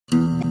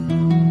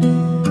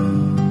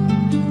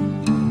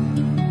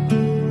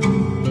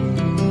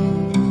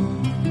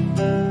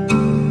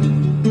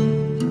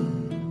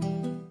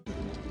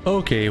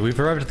Okay, we've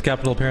arrived at the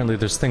capital. Apparently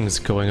there's things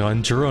going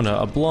on.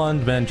 Girona, a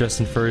blonde man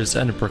dressed in furs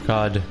and a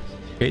brocade.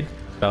 Kate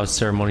bows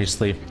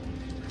ceremoniously.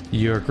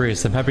 Your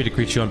Grace, I'm happy to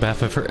greet you on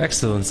behalf of Her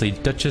Excellency,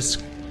 Duchess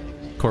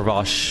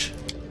Corvash.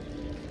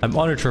 I'm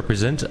honored to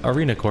represent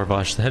Arena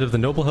Corvash, the head of the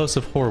noble house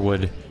of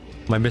Horwood.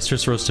 My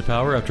mistress rose to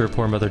power after her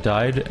poor mother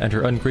died, and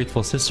her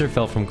ungrateful sister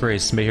fell from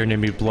grace. May her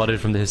name be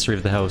blotted from the history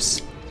of the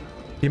house.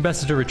 The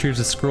ambassador retrieves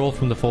a scroll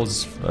from the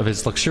folds of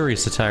his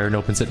luxurious attire and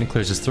opens it and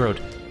clears his throat.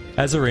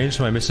 As arranged,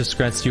 my mistress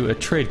grants you a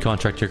trade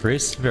contract, Your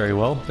Grace. Very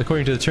well.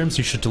 According to the terms,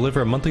 you should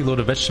deliver a monthly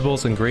load of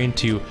vegetables and grain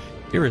to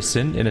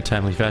Irisin in a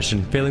timely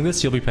fashion. Failing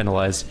this, you'll be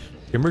penalized.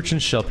 Your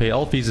merchants shall pay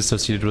all fees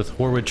associated with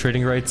Horwood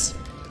trading rights.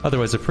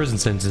 Otherwise, a prison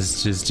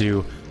sentence is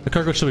due. The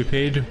cargo shall be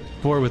paid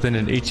for within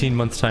an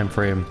 18-month time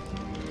frame.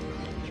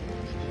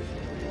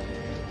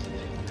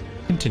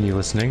 Continue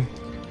listening.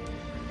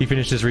 He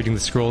finishes reading the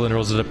scroll and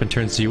rolls it up and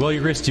turns to you. Well,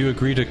 Your Grace, do you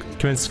agree to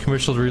commence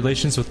commercial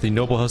relations with the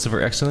noble house of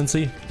Her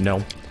Excellency?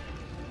 No.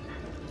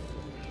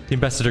 The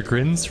ambassador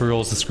grins,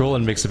 rolls the scroll,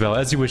 and makes a bow.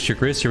 As you wish, Your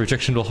Grace, your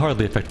rejection will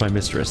hardly affect my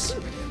mistress.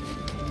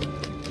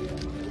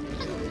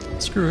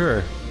 Screw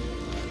her.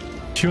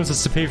 She wants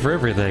us to pay for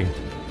everything.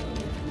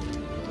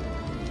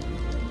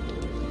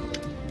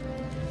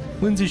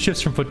 Lindsay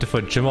shifts from foot to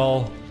foot.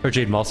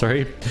 Jade Mal,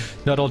 sorry.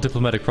 Not all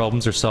diplomatic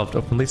problems are solved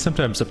openly.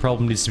 Sometimes a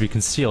problem needs to be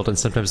concealed, and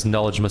sometimes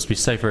knowledge must be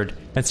ciphered,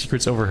 and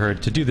secrets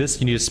overheard. To do this,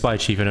 you need a spy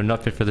chief, and I'm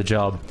not fit for the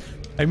job.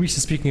 I'm used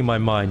to speaking in my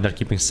mind, not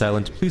keeping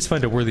silent. Please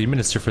find a worthy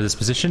minister for this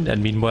position,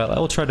 and meanwhile, I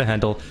will try to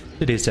handle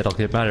today's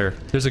delicate matter.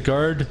 There's a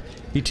guard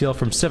detail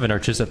from 7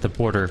 Arches at the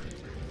border.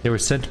 They were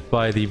sent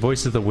by the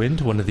Voice of the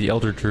Wind, one of the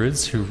Elder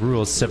Druids who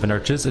rules 7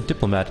 Arches, a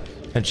diplomat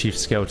and chief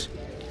scout.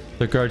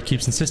 The guard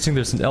keeps insisting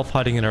there's an elf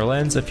hiding in our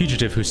lands, a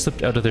fugitive who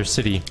slipped out of their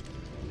city.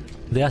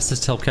 They asked us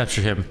to help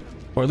capture him,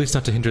 or at least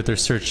not to hinder their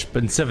search,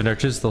 but in 7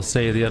 Arches they'll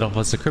say the elf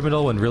is a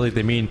criminal when really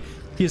they mean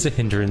he is a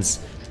hindrance.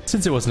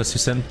 Since it wasn't us who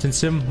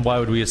sentenced him, why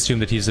would we assume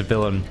that he's a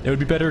villain? It would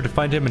be better to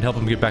find him and help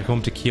him get back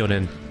home to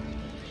Keonin.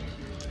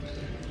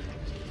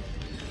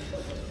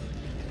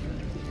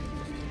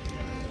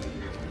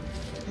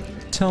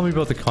 Tell me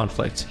about the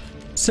conflict.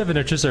 7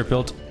 Arches are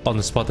built on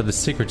the spot that is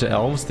sacred to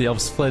elves. The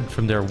elves fled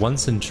from there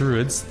once, and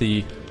druids,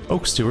 the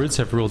Oak Stewards,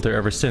 have ruled there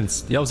ever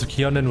since. The elves of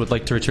Keonin would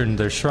like to return to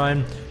their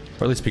shrine,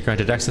 or at least be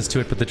granted access to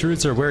it, but the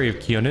druids are wary of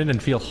Keonin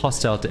and feel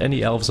hostile to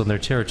any elves on their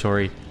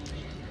territory.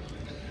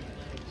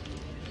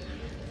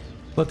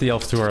 Let the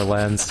elf through our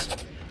lands.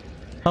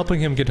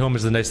 Helping him get home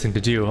is a nice thing to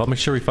do. I'll make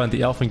sure we find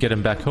the elf and get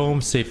him back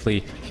home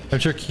safely. I'm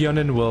sure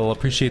Keonin will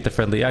appreciate the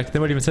friendly act. They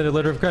might even send a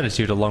letter of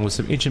gratitude along with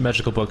some ancient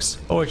magical books.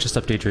 Oh, I just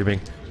stopped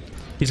daydreaming.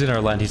 He's in our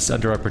land, he's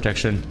under our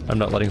protection. I'm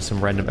not letting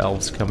some random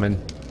elves come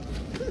in.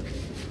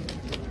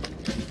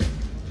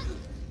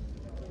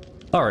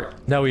 Alright,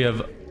 now we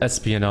have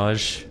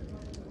espionage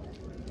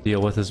to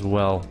deal with as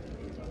well.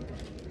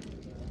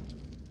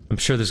 I'm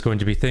sure there's going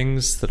to be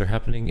things that are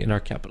happening in our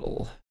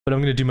capital. But I'm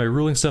going to do my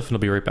ruling stuff and I'll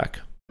be right back.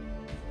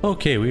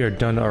 Okay, we are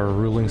done our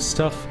ruling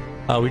stuff.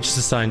 We just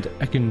assigned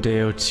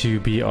Ekundeo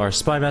to be our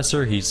spy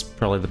master. He's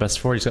probably the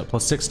best for it. He's got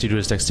 +6 due to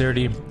his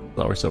dexterity.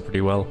 That works out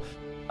pretty well.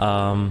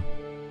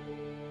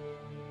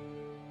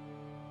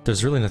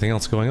 There's really nothing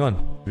else going on,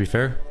 to be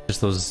fair.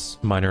 Just those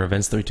minor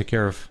events that we took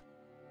care of.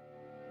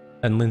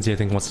 And Lindsay, I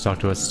think, wants to talk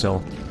to us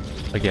still.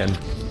 Again.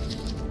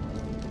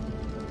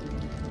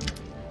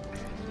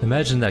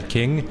 Imagine that,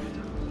 King.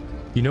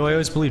 You know I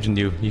always believed in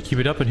you. You keep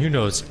it up and who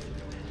knows,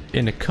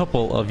 in a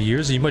couple of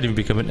years you might even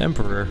become an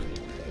emperor.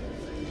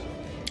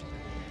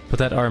 But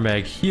that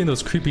Armag, he and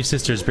those creepy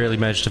sisters barely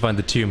managed to find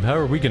the tomb. How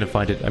are we gonna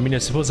find it? I mean, I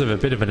suppose I have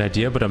a bit of an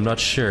idea, but I'm not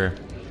sure.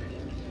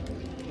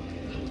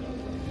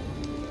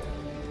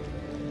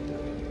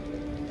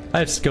 I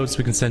have scouts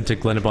we can send to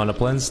Glenabon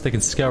Uplands. They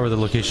can scour the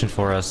location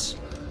for us.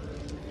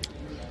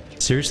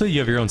 Seriously? You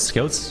have your own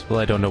scouts? Well,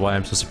 I don't know why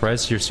I'm so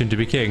surprised. You're soon to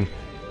be king.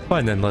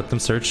 Fine then, let them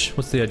search.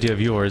 What's the idea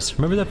of yours?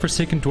 Remember that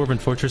forsaken dwarven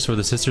fortress where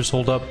the sisters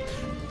hold up?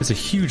 There's a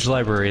huge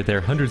library there,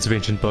 hundreds of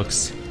ancient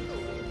books.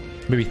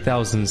 Maybe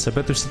thousands. I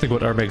bet there's something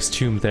about Armag's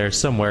tomb there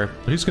somewhere.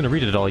 But who's gonna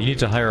read it all? You need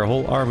to hire a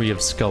whole army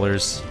of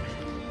scholars.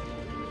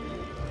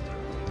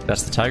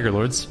 That's the Tiger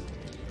Lords.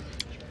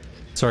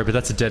 Sorry, but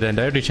that's a dead end.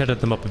 I already chatted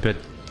them up a bit.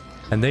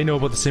 And they know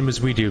about the same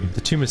as we do.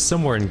 The tomb is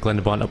somewhere in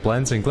Glenabon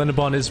Uplands, and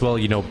Glenabon is, well,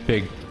 you know,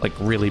 big. Like,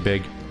 really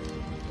big.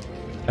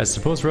 I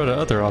suppose we're out of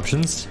other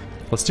options.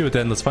 Let's do it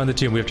then, let's find the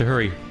tomb, we have to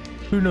hurry.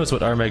 Who knows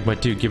what Armag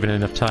might do given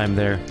enough time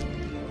there.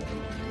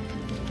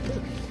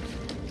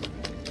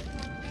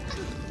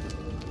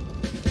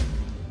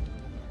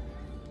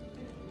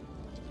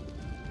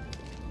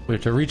 We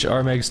have to reach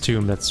Armag's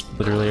tomb, that's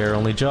literally our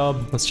only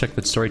job. Let's check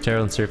the storyteller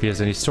and see if he has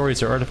any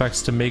stories or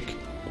artifacts to make.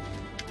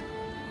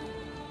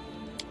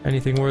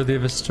 Anything worthy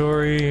of a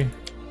story?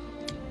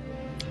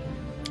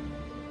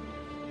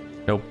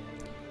 Nope.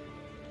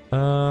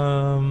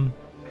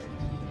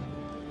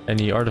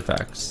 Any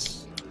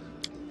artifacts?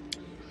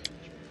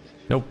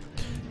 Nope.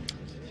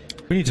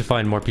 We need to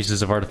find more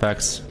pieces of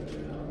artifacts.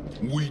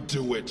 We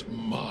do it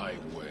my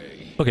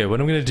way. Okay,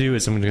 what I'm gonna do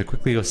is I'm gonna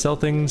quickly go sell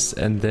things,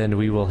 and then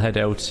we will head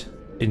out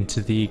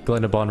into the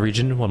Glenabon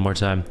region one more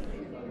time.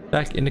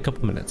 Back in a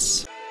couple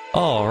minutes.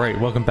 Alright,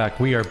 welcome back.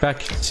 We are back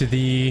to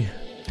the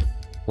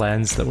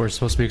lands that we're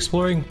supposed to be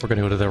exploring. We're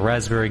gonna go to the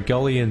Raspberry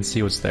Gully and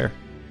see what's there.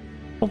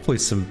 Hopefully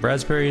some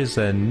raspberries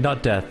and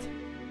not death.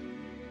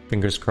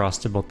 Fingers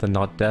crossed about the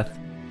not death.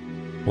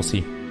 We'll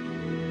see.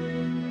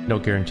 No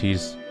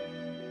guarantees.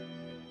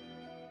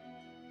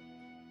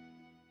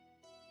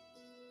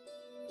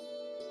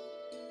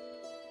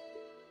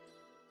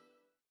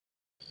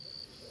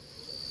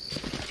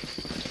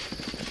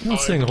 I'm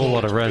not seeing a whole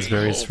lot of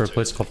raspberries for a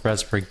place called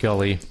Raspberry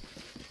Gully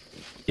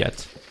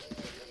yet.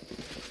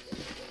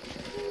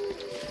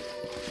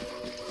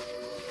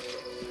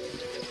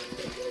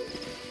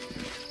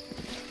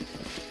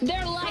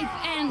 Their life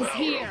ends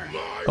here.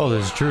 Oh,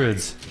 there's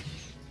druids.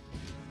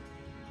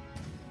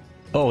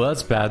 Oh,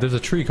 that's bad. There's a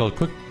tree called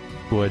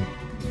Quickwood.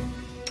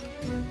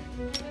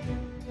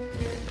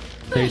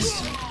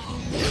 Taste.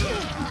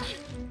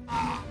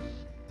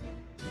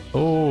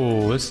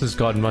 Oh, this has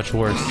gotten much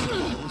worse.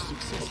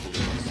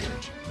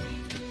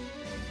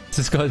 This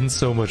has gotten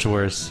so much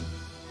worse.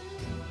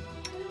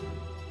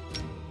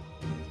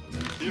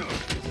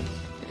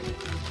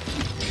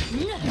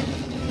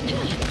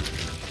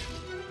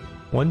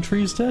 One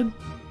tree's dead?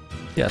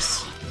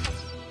 Yes.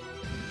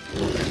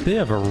 They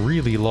have a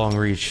really long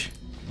reach.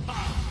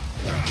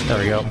 There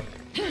we go.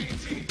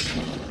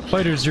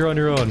 Fighters, you're on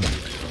your own.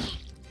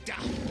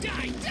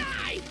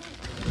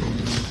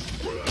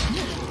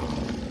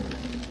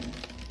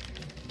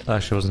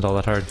 Actually, wasn't all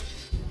that hard.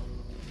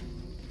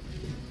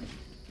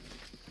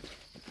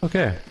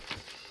 Okay.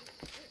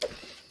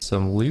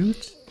 Some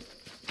loot.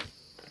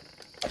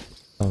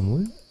 Some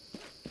loot.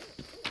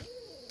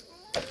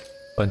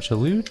 Bunch of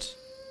loot.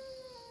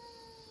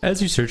 As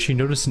you search, you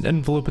notice an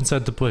envelope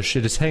inside the bush.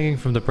 It is hanging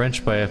from the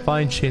branch by a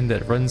fine chain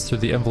that runs through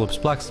the envelope's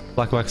black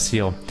wax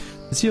seal.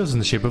 The seal is in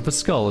the shape of a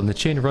skull, and the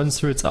chain runs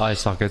through its eye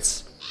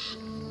sockets.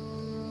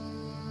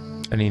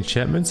 Any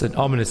enchantments? An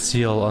ominous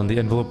seal on the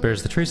envelope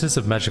bears the traces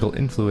of magical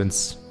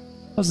influence.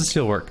 How does the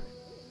seal work?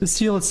 The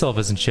seal itself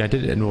is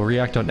enchanted and will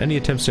react on any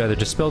attempts to either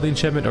dispel the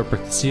enchantment or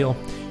break the seal.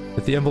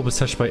 If the envelope is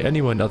touched by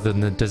anyone other than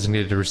the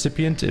designated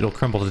recipient, it'll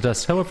crumble to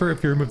dust. However,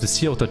 if you remove the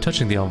seal without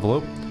touching the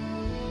envelope,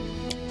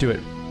 do it.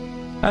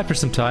 After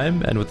some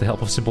time, and with the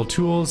help of simple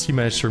tools, you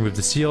manage to remove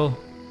the seal.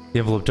 The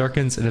envelope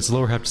darkens, and its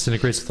lower half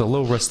disintegrates with a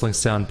low rustling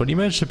sound, but you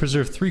manage to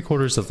preserve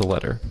 3/4 of the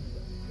letter.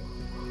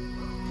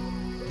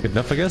 Good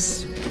enough, I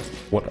guess?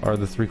 What are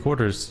the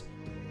 3/4?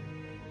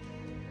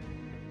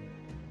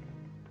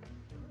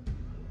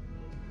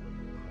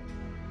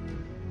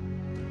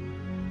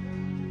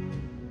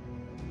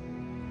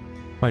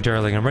 My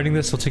darling, I'm writing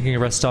this while taking a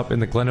rest stop in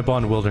the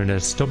Glenabon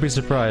wilderness. Don't be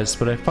surprised,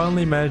 but I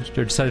finally managed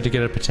or decided to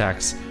get up a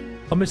tax.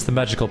 I'll miss the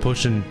magical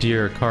potion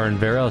dear Karin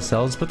Varel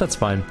sells, but that's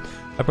fine.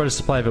 I brought a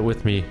supply of it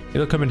with me.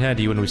 It'll come in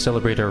handy when we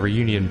celebrate our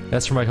reunion.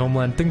 As for my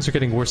homeland, things are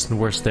getting worse and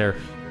worse there.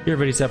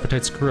 Everybody's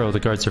appetites grow, the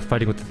guards are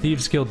fighting with the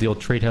Thieves Guild, the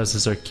old trade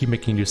houses are keep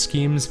making new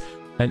schemes,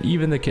 and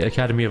even the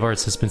Academy of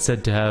Arts has been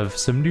said to have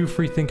some new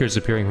free thinkers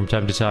appearing from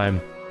time to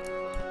time.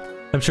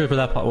 I'm sure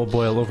that pot will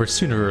boil over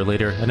sooner or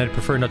later, and I'd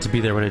prefer not to be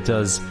there when it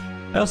does.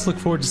 I also look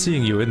forward to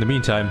seeing you. In the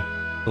meantime,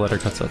 the letter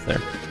cuts out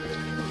there.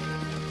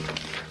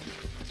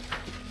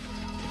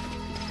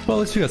 Well,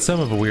 at least we got some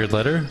of a weird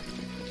letter.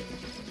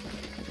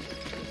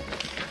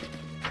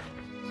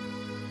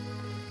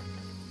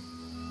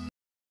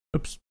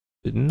 Oops.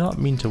 Did not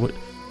mean to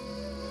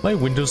my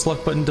Windows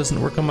lock button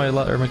doesn't work on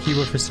my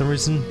keyboard for some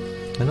reason.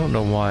 I don't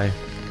know why.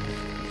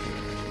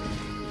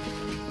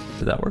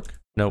 Did that work?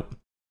 Nope.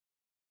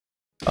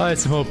 I had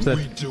some hope that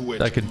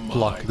I could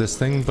block this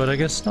thing, but I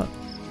guess not.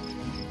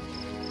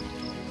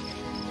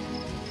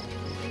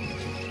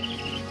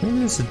 Maybe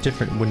there's a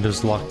different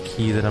Windows lock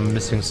key that I'm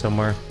missing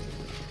somewhere.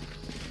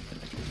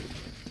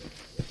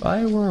 If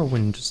I were a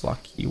Windows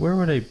lock key, where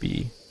would I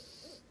be?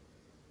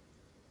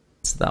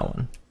 It's that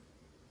one.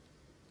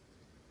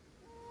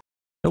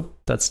 Nope,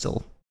 that's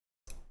still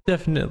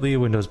definitely a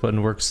Windows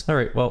button works.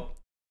 Alright, well,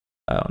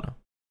 I don't know.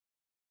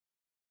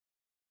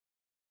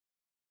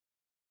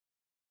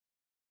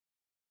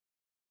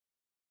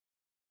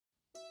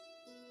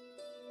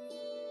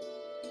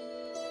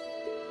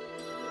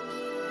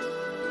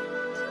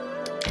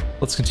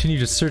 Let's continue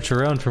to search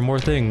around for more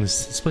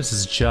things. This place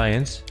is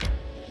giant,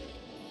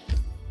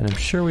 and I'm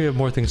sure we have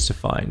more things to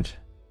find.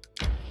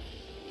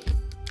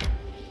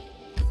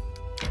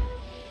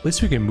 At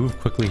least we can move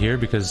quickly here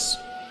because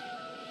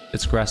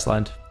it's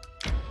grassland.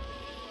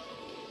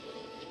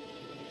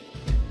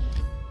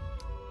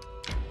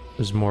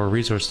 There's more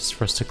resources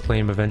for us to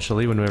claim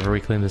eventually whenever we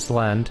claim this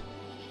land.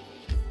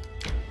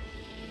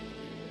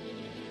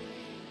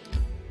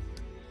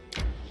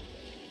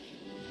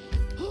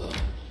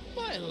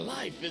 My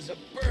life is a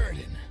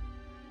burden.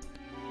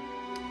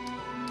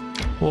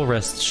 We'll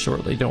rest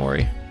shortly, don't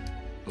worry.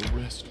 A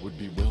rest would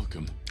be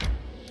welcome.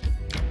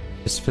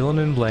 Just filling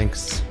in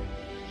blanks.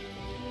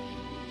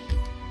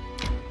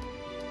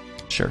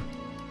 Sure.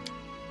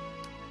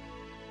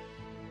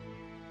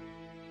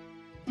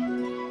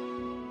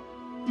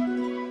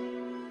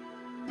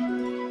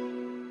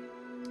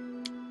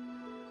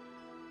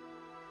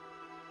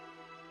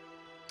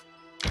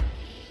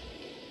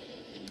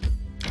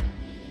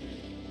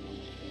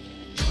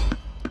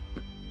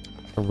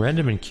 A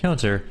random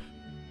encounter.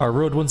 Our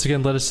road once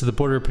again led us to the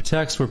border of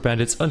Patax, where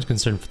bandits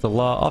unconcerned for the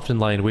law often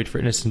lie in wait for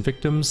innocent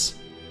victims.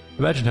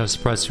 Imagine how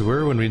surprised we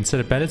were when instead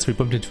of bandits we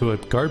bumped into a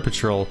guard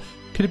patrol.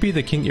 Could it be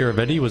that King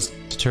Iravetti was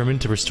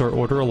determined to restore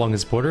order along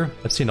his border?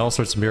 I've seen all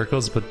sorts of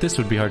miracles, but this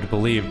would be hard to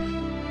believe.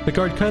 The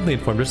guard kindly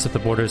informed us that the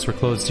borders were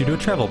closed due to a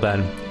travel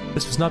ban.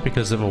 This was not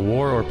because of a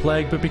war or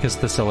plague, but because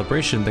of the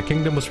celebration. The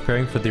kingdom was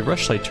preparing for the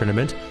Rushlight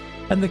tournament,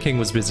 and the king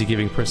was busy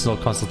giving personal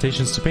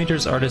consultations to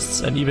painters,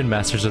 artists, and even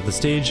masters of the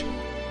stage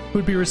who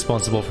would be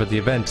responsible for the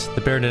event.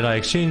 The Baron and I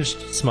exchanged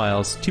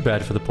smiles. Too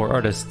bad for the poor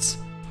artists.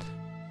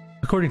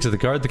 According to the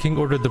guard, the king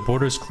ordered the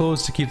borders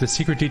closed to keep the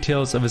secret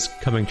details of his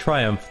coming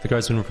triumph. The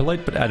guardsmen were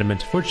polite but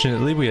adamant.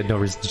 Fortunately, we had no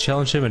reason to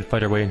challenge him and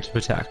fight our way into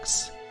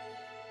attacks.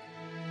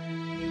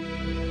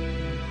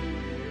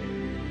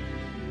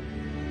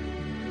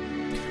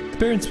 The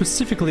Baron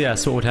specifically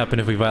asked what would happen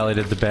if we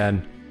violated the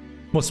ban.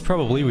 Most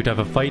probably, we'd have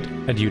a fight,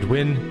 and you'd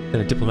win,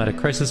 then a diplomatic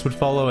crisis would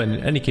follow, and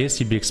in any case,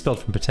 you'd be expelled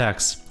from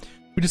Patax.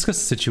 We discussed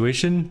the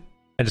situation,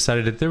 and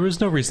decided that there was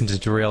no reason to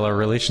derail our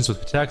relations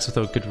with Patax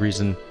without good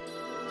reason.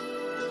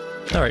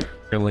 Alright,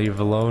 we're gonna leave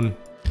alone.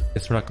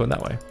 Guess we're not going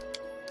that way.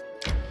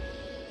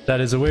 That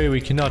is a way we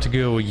cannot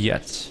go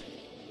yet.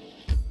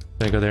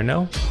 Can I go there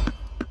now?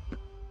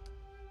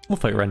 We'll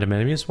fight random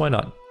enemies, why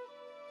not?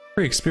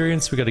 Free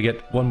experience, we gotta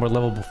get one more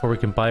level before we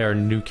can buy our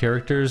new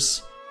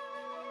characters.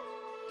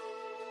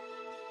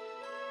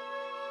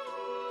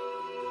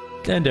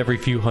 And every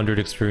few hundred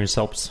experience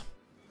helps.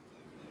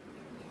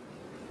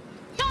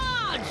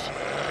 Dodge!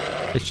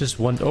 It's just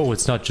one. Oh,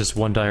 it's not just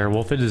one dire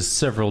wolf. It is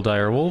several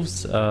dire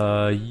wolves.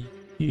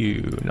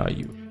 You, not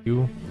you.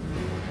 You.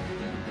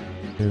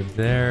 Move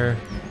there.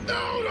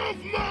 Out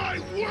of my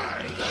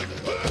way!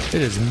 It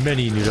is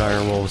many new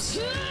dire wolves.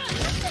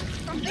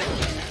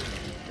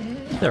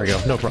 There we go.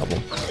 No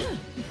problem.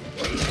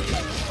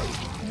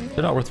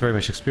 They're not worth very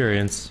much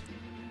experience.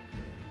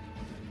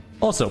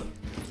 Also,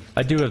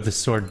 I do have this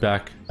sword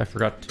back. I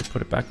forgot to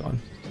put it back on.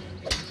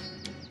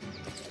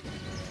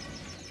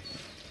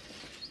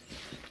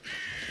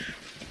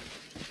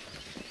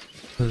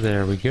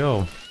 There we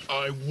go.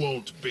 I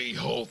won't be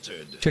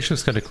halted. She actually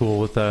looks kind of cool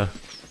with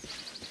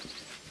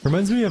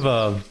reminds me of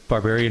a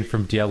barbarian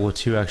from Diablo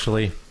 2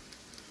 actually.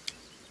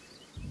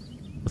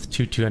 With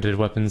two two-handed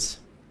weapons.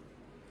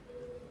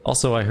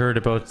 Also, I heard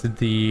about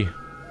the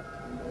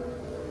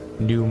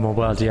new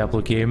mobile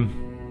Diablo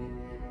game.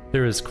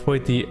 There is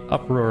quite the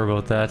uproar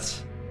about that.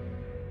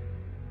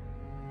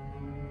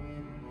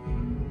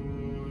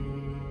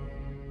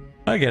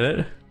 I get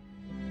it.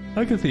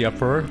 I get the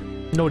uproar.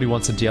 Nobody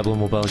wants a Diablo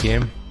mobile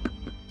game.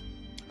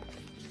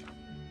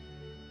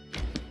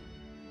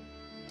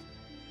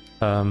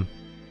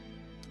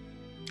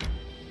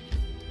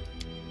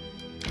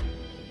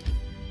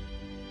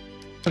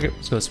 Okay,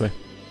 let's go this way.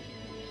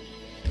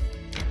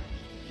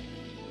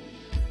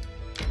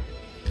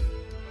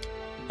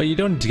 But you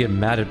don't need to get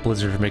mad at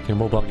Blizzard for making a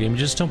mobile game, you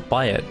just don't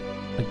buy it.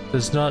 Like,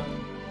 there's not...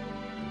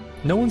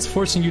 No one's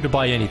forcing you to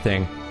buy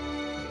anything.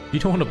 If you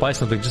don't want to buy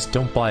something, just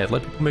don't buy it.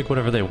 Let people make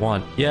whatever they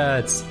want. Yeah,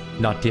 it's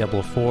not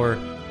Diablo 4.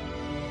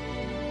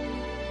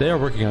 They are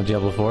working on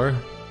Diablo 4.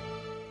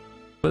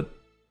 But,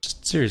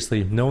 just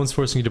seriously, no one's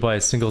forcing you to buy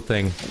a single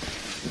thing.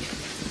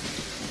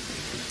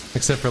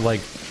 Except for,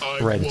 like,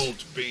 rent. I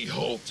won't be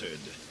halted.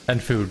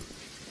 And food.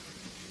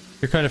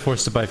 You're kind of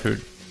forced to buy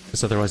food,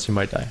 because otherwise you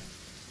might die.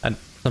 And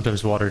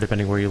sometimes water,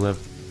 depending where you live.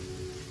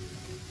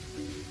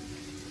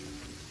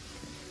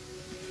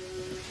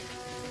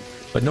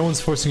 But no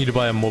one's forcing you to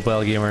buy a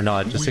mobile game or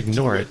not, just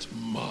ignore it.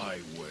 My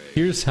way.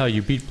 Here's how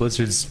you beat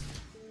Blizzard's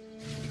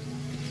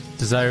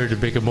desire to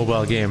make a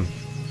mobile game.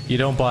 You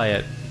don't buy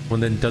it.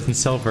 When it doesn't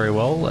sell very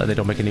well, and they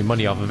don't make any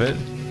money off of it,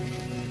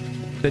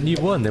 then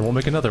you've won, they won't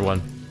make another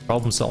one.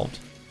 Problem solved.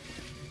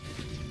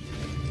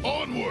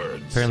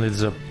 Onwards. Apparently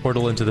there's a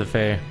portal into the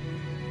Fae.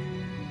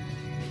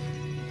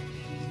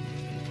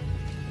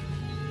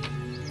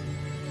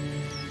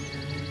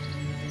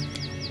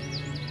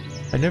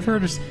 I never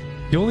understood.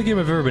 The only game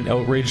I've ever been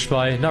outraged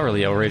by, not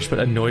really outraged, but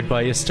annoyed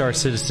by, is Star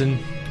Citizen.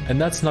 And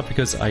that's not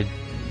because I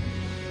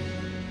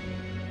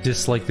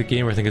dislike the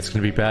game or think it's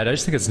going to be bad. I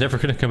just think it's never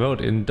going to come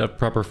out in a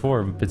proper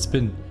form. It's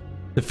been...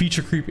 The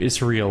feature creep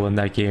is real in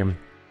that game.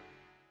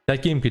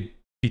 That game could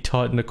be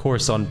taught in a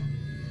course on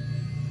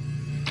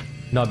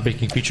not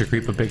making feature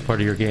creep a big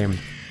part of your game.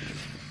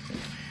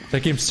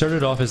 That game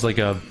started off as like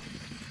a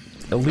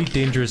Elite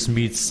Dangerous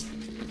meets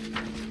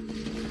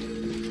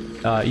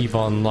EVE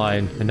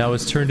Online, and now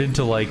it's turned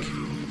into like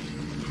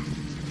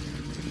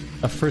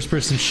a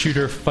first-person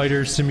shooter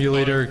fighter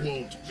simulator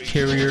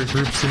carrier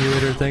group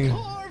simulator thing.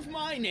 Carve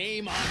my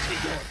name onto your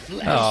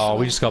flesh. Oh,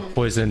 we just got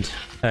poisoned.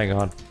 Hang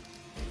on.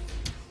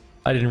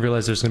 I didn't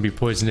realize there's gonna be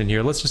poison in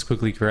here. Let's just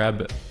quickly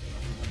grab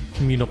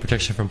immunal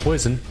protection from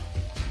poison.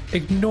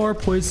 Ignore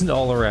poison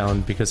all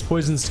around, because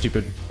poison's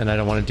stupid, and I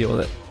don't want to deal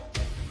with it.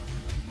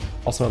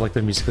 Also, I like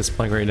the music that's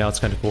playing right now, it's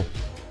kind of cool.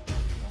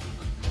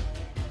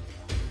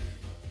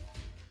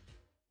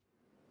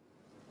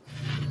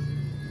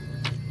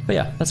 But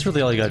yeah, that's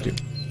really all you gotta do.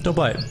 Don't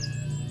buy it.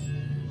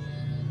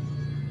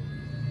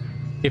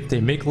 If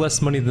they make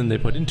less money than they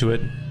put into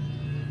it,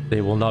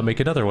 they will not make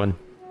another one.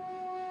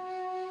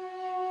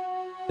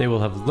 They will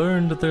have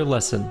learned their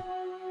lesson.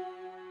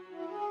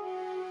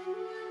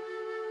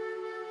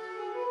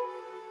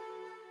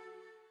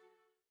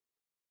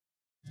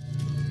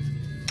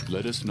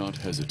 Let us not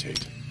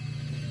hesitate.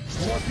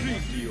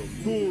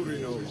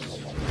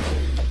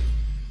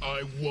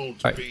 I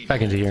won't Alright, be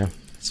back into here.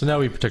 So now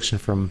we have protection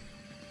from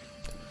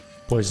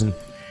poison.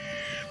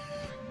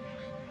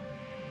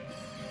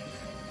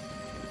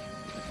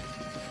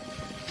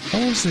 How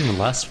long does it even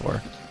last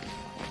for?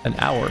 An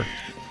hour.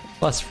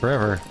 Lasts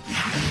forever.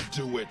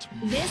 to it.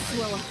 This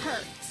will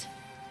hurt.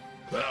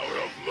 Out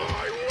of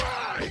my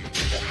way!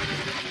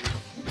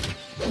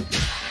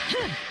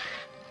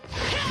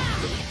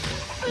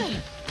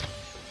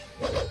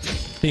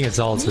 Being it's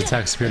all its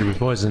attacks appear to be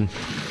poison.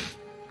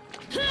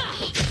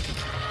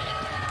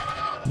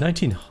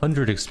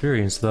 1900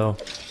 experience though.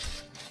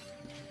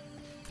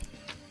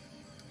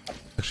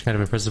 Actually kind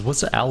of impressive.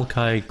 What's the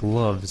Alkai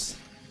gloves?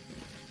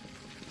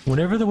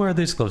 Whenever the wearer of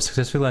these gloves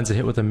successfully lands a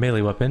hit with a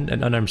melee weapon,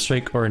 an unarmed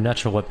strike, or a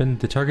natural weapon,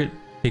 the target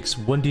takes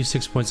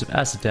 1d6 points of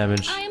acid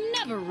damage. I am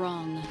never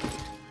wrong.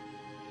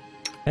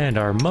 And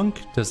our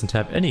monk doesn't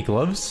have any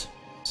gloves,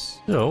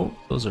 so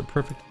those are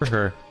perfect for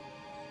her.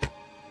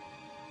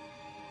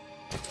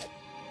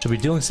 She'll be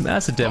dealing some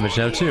acid damage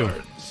now too.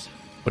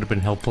 Would have been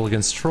helpful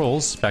against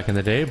trolls back in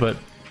the day, but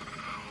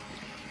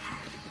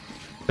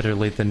better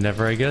late than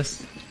never, I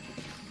guess.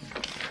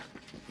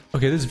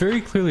 Okay, there's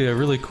very clearly a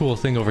really cool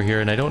thing over here,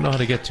 and I don't know how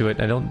to get to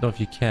it. I don't know if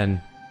you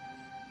can.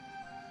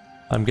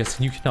 I'm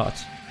guessing you cannot.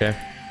 Okay.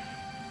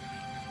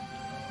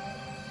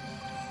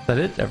 Is that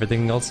it?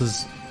 Everything else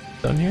is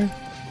done here?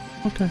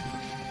 Okay.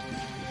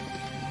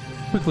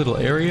 Quick little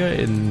area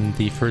in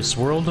the first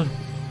world.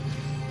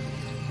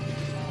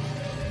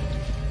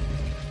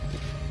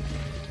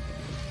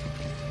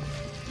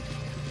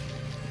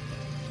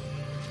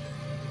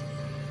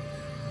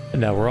 And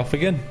now we're off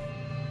again.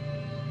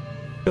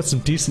 Got some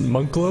decent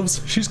monk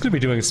gloves. She's gonna be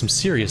doing some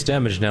serious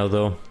damage now,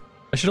 though.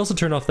 I should also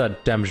turn off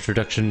that damage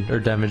reduction, or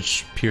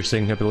damage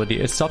piercing ability.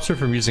 It stops her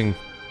from using,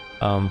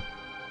 I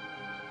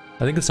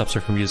think it stops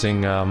her from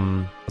using,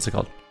 what's it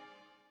called?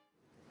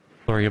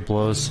 Flurry of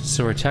blows,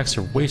 so her attacks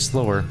are way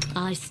slower.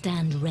 I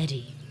stand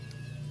ready.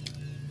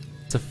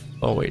 It's a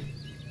oh wait.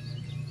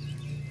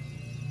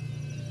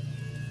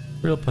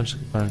 Real punch.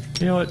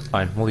 You know what?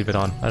 Fine, we'll leave it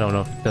on. I don't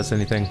know if it does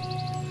anything.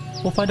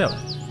 We'll find out.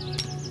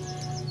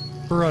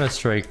 Piranha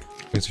Strike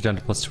brings her down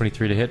to plus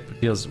 23 to hit,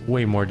 but deals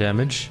way more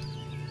damage.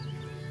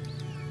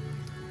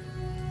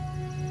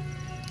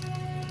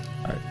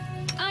 Alright.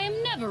 I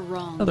am never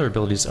wrong. Other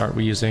abilities aren't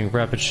we using?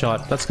 Rapid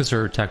Shot. That's because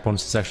her attack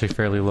bonus is actually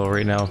fairly low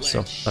right now, so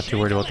not too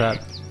worried about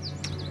that.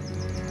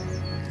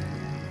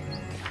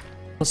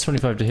 Plus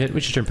 25 to hit. We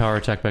should turn Power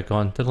Attack back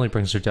on. That only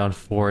brings her down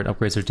 4 and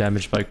upgrades her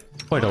damage by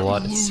quite a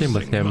lot. Same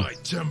with him. My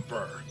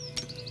temper.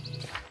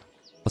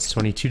 Plus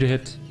 22 to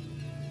hit.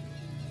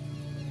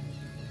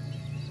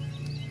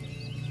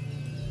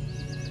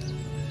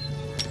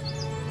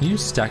 Can you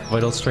stack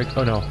Vital Strike?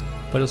 Oh no.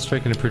 Vital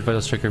Strike and Improved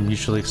Vital Strike are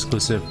mutually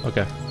exclusive.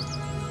 Okay.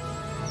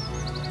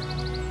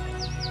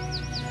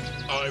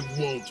 I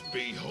won't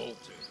be halted.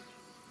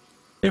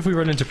 If we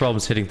run into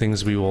problems hitting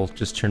things, we will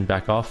just turn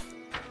back off.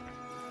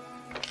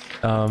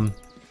 Hang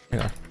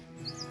on.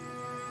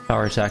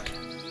 Power Attack.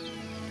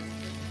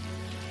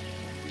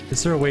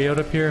 Is there a way out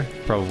up here?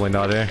 Probably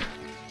not, eh?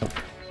 Nope.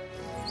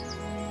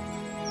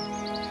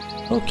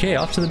 Okay,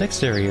 off to the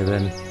next area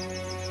then.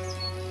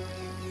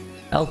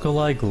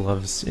 Alkali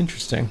gloves.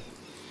 Interesting.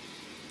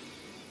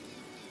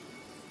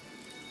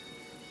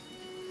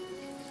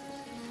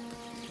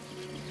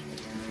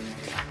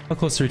 How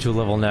close are we to a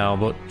level now?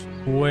 About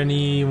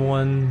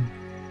 21...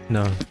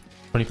 No,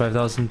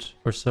 25,000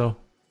 or so.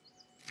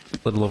 A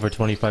little over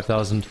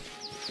 25,000.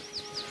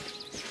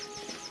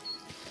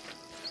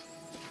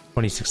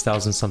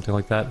 26,000, something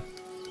like that.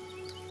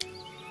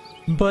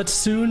 But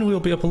soon we'll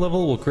be up a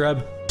level. We'll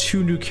grab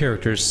 2 new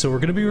characters. So we're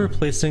going to be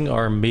replacing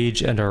our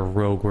mage and our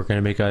rogue. We're going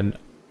to make an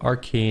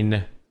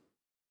arcane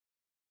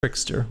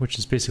trickster, which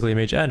is basically a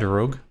mage and a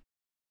rogue.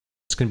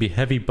 It's going to be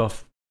heavy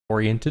buff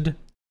oriented.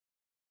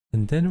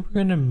 And then we're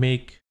going to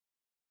make,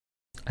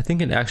 I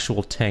think, an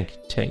actual tank.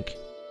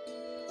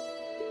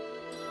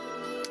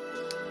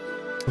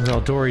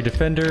 Valdori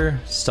Defender,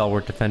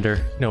 Stalwart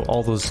Defender, you know,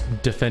 all those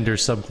Defender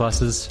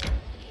subclasses.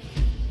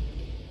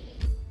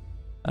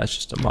 That's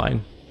just a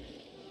mine.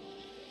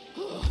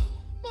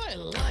 My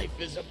life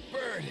is a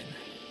burden.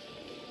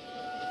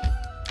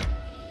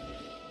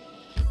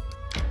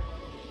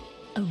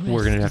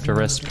 We're gonna have to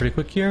rest pretty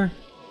quick here.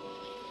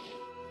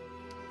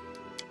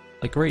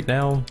 Like right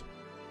now.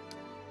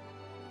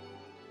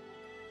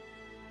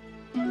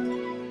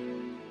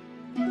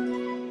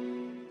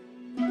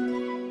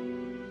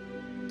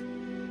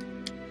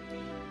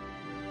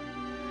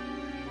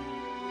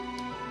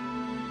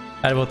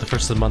 At about the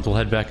first of the month, we'll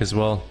head back as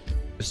well.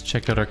 Just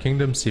check out our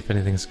kingdom, see if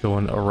anything's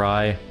going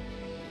awry.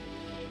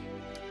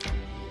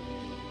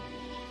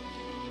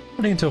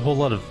 Running into a whole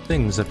lot of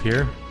things up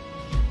here.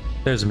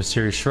 There's a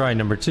mysterious shrine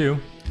number 2.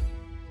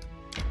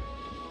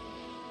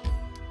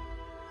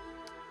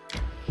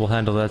 we'll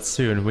handle that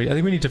soon. I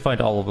think we need to find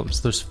all of them,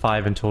 so there's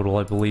 5 in total,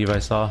 I believe I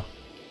saw.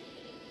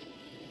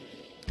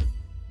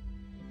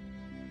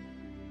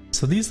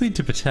 So these lead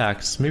to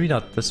Patax, maybe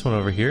not this one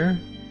over here.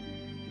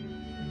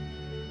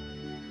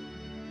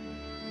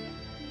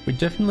 We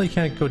definitely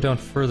can't go down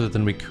further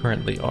than we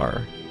currently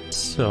are.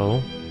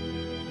 So...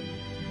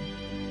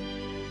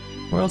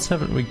 where else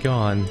haven't we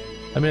gone?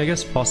 I mean, I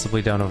guess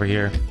possibly down over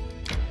here.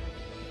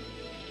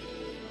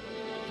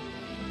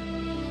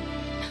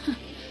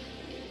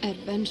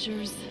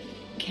 Adventures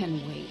can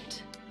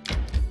wait.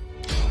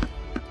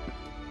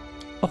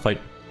 I'll fight.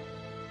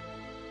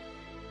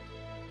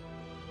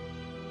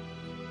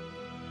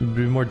 There'll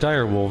be more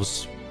dire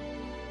wolves.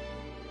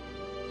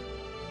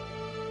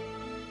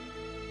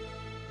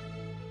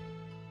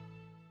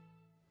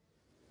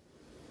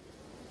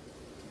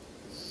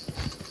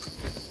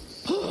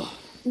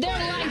 Their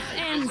life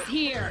ends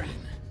here.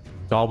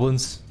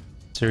 Goblins?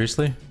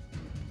 Seriously?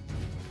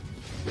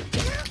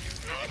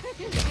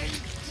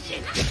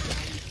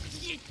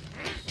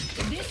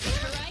 This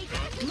is right,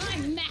 my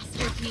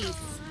masterpiece.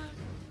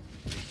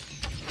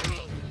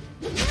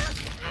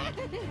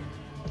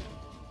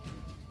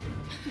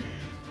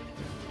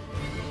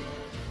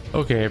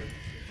 Okay.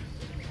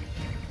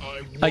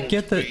 I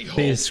get that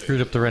they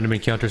screwed up the random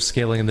encounter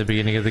scaling in the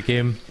beginning of the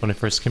game when it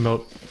first came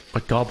out,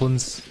 but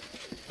goblins,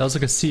 that was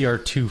like a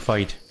CR2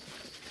 fight.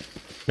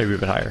 Maybe a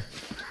bit higher.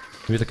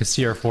 Maybe like a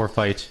CR4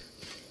 fight.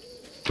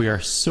 We are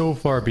so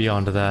far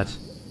beyond that.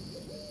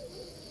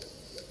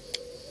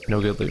 No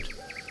good loot.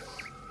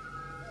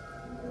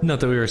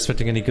 Not that we were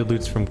expecting any good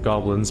loots from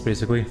goblins,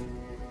 basically.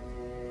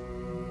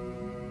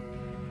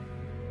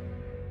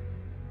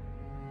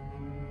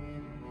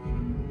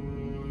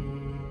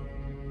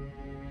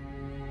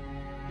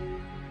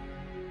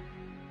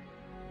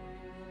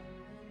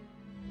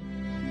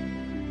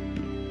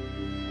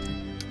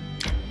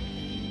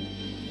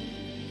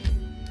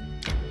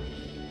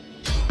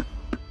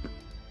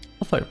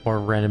 Fight more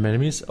random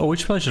enemies. Oh, we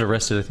probably should have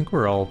rested. I think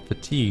we're all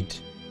fatigued.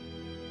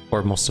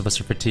 Or most of us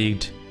are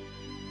fatigued.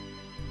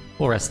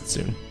 We'll rest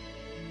soon.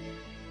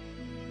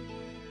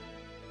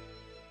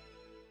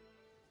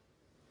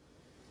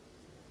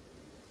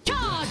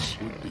 Charge!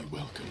 Would be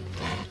welcome.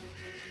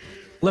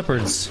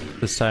 Leopards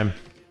this time.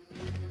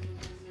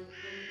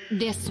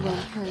 This will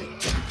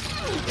hurt.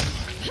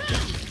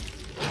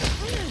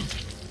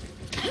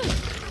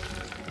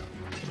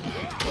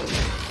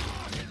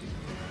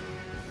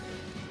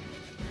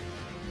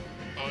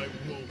 I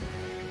won't.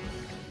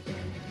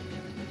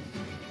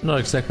 Not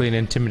exactly an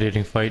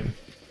intimidating fight.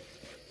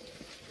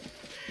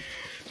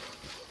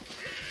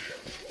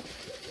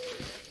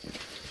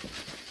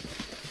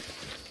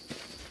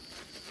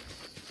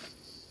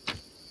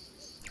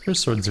 Her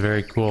sword's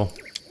very cool.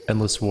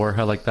 Endless War,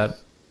 I like that.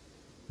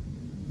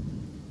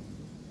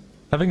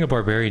 Having a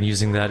barbarian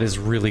using that is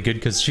really good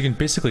because she can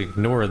basically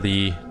ignore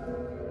the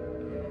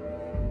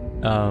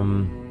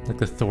like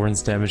the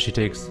thorns damage she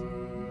takes.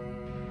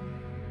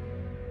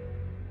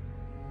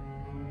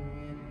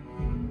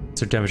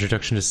 So damage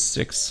reduction is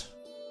 6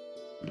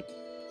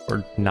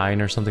 or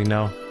 9 or something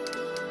now.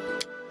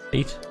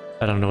 8?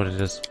 I don't know what it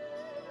is.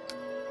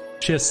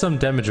 She has some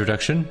damage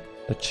reduction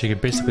that she can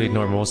basically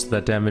ignore most of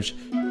that damage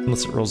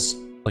unless it rolls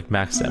like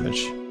max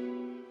damage.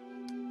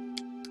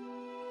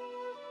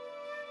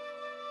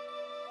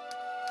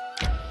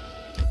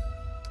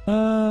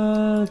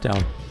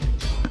 Down.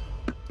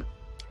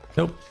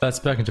 Nope, that's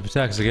back into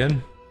Patax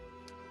again.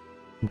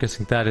 I'm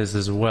guessing that is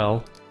as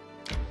well.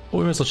 But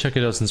we might as well check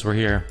it out since we're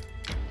here.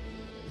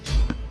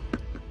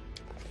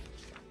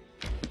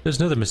 There's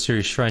another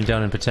mysterious shrine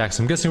down in Patax.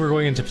 I'm guessing we're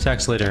going into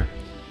Patax later.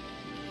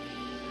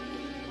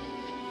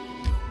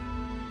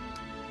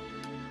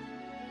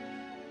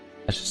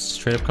 That's just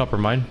straight up copper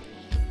mine.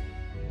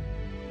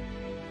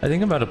 I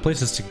think I'm out of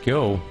places to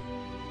go.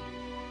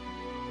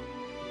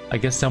 I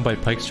guess down by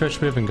Pike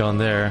Stretch we haven't gone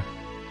there.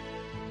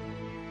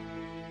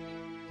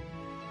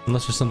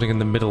 Unless there's something in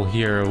the middle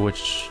here,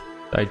 which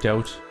I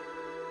doubt.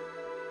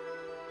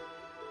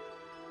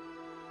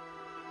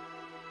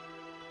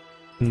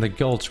 In the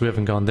Gulch we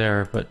haven't gone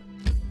there, but...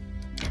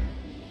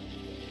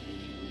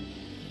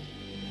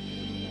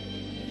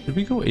 Did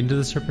we go into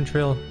the Serpent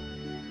Trail?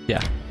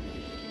 Yeah.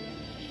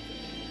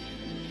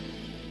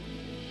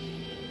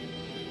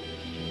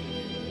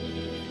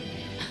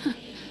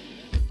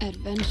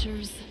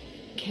 Adventures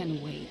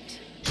can wait.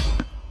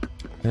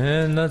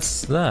 And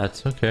that's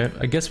that. Okay,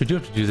 I guess we do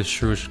have to do the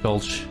Shrewish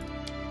Gulch.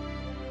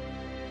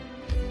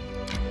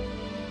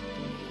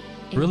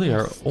 Really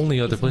our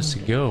only other place to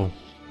go.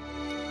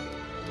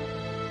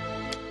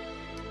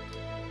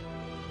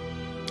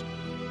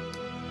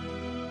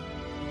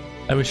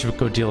 I wish we would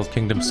go deal with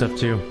Kingdom stuff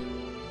too.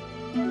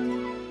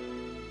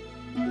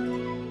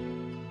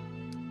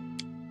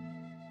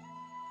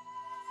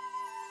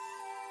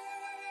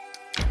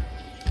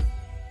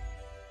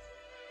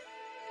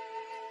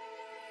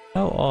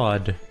 How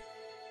odd.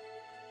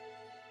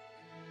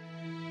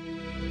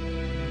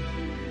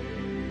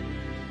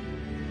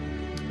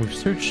 We've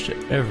searched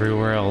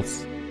everywhere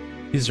else.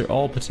 These are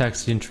all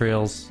Pataxian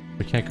trails.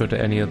 We can't go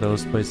to any of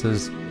those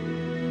places.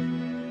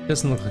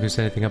 Doesn't look like there's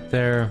anything up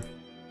there.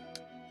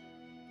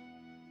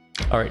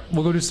 Alright,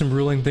 we'll go do some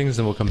ruling things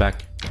and we'll come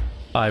back.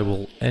 I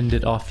will end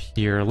it off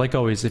here. Like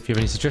always, if you have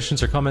any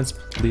suggestions or comments,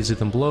 please leave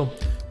them below.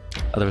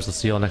 Otherwise, I'll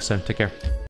see you all next time. Take care.